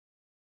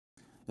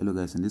Hello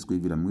guys, in this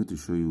quick video I'm going to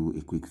show you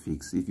a quick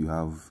fix. If you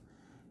have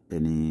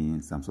any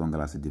Samsung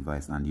Galaxy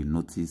device and you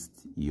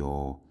noticed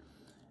your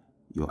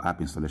app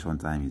installation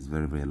time is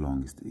very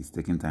long, it's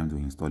taking time to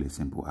install a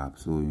simple app.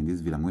 So in this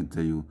video I'm going to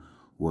tell you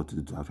what to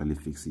do to actually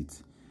fix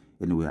it.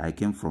 Anyway, I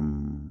came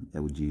from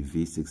LG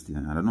V60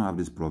 and I don't have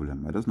this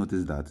problem. I just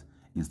noticed that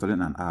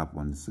installing an app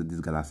on this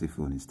Galaxy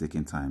phone is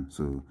taking time.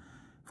 So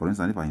for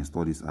instance, if I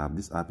install this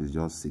app is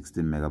just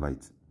 16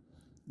 megabytes.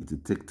 It will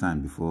take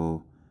time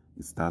before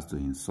it starts to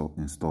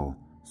install.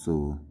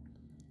 So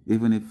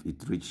even if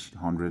it reached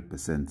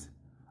 100%,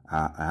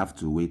 I have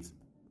to wait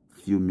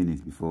few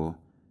minutes before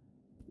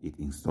it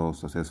installs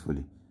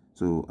successfully.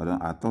 So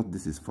I thought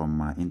this is from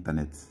my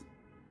internet,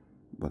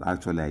 but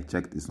actually I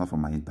checked, it's not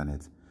from my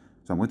internet.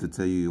 So I'm going to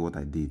tell you what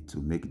I did to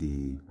make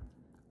the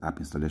app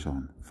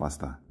installation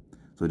faster.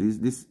 So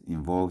this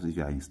involves if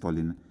you are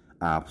installing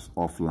apps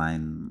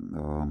offline,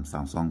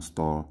 Samsung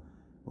store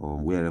or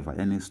wherever,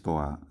 any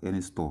store.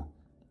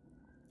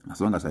 As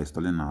long as you're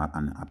installing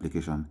an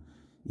application,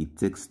 it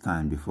takes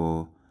time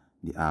before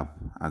the app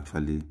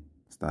actually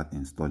start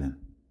installing.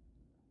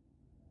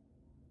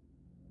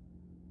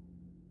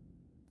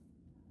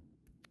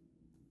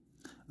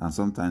 And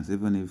sometimes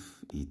even if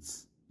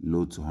it's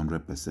low to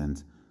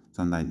 100%,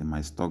 sometimes it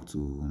might stock to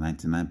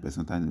 99%,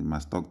 sometimes it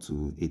might stock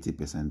to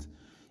 80%.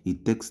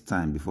 It takes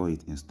time before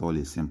it installs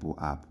a simple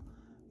app.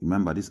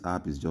 Remember, this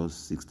app is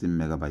just 16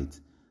 megabytes.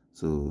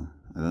 So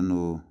I don't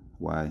know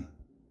why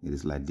it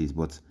is like this,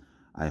 but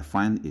I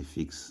find a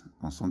fix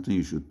on something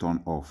you should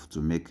turn off to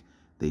make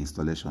the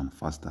installation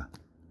faster.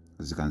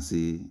 As you can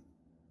see,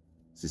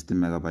 16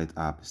 megabyte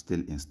app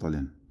still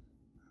installing.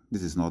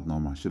 This is not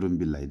normal, shouldn't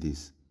be like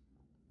this.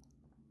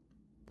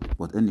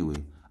 But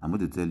anyway, I'm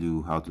going to tell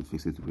you how to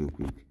fix it real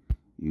quick.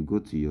 You go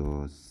to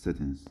your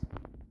settings,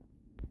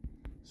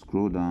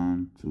 scroll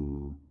down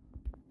to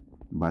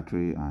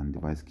battery and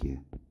device care.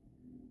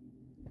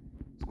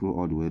 Scroll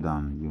all the way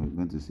down, you're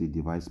going to see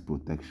device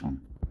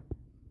protection.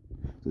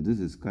 So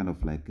this is kind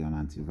of like an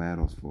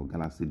antivirus for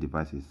Galaxy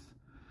devices.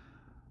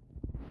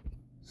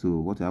 So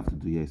what you have to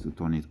do here is to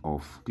turn it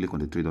off. Click on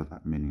the three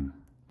dot menu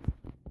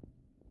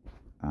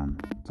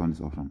and turn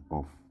this option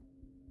off.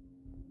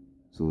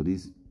 So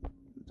this,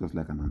 just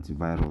like an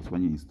antivirus,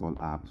 when you install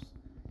apps,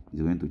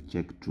 it's going to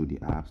check through the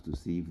apps to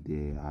see if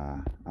they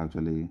are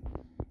actually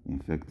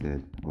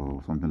infected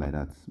or something like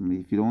that.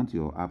 If you don't want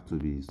your app to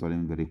be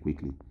installing very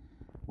quickly,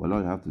 well,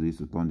 all you have to do is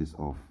to turn this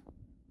off.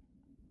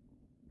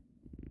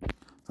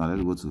 So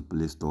let's go to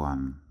Play Store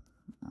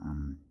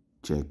and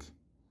check.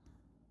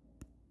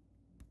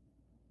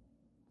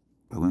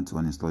 We're going to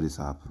uninstall this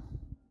app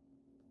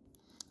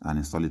and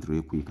install it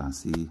real quick and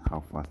see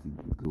how fast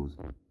it goes.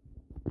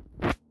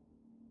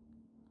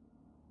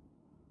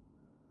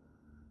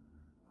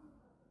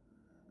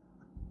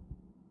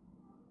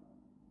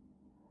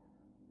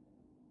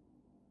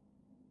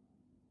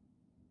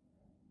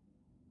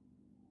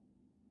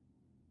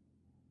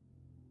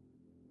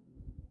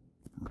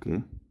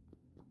 Okay.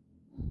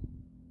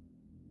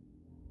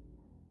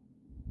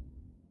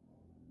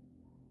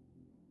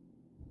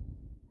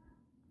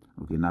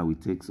 Okay, now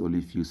it takes only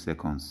a few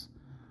seconds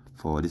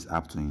for this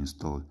app to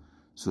install.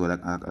 So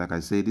like I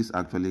say, this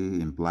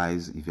actually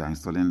implies if you are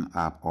installing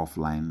app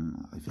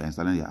offline, if you are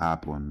installing the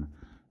app on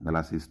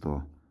Galaxy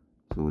Store,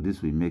 so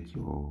this will make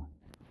your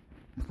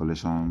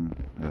installation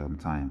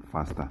time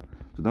faster.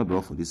 So that'll be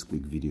all for this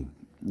quick video.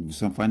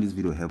 If you find this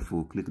video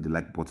helpful, click the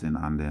like button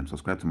and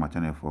subscribe to my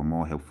channel for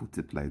more helpful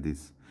tips like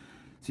this.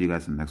 See you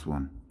guys in the next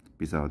one.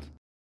 Peace out.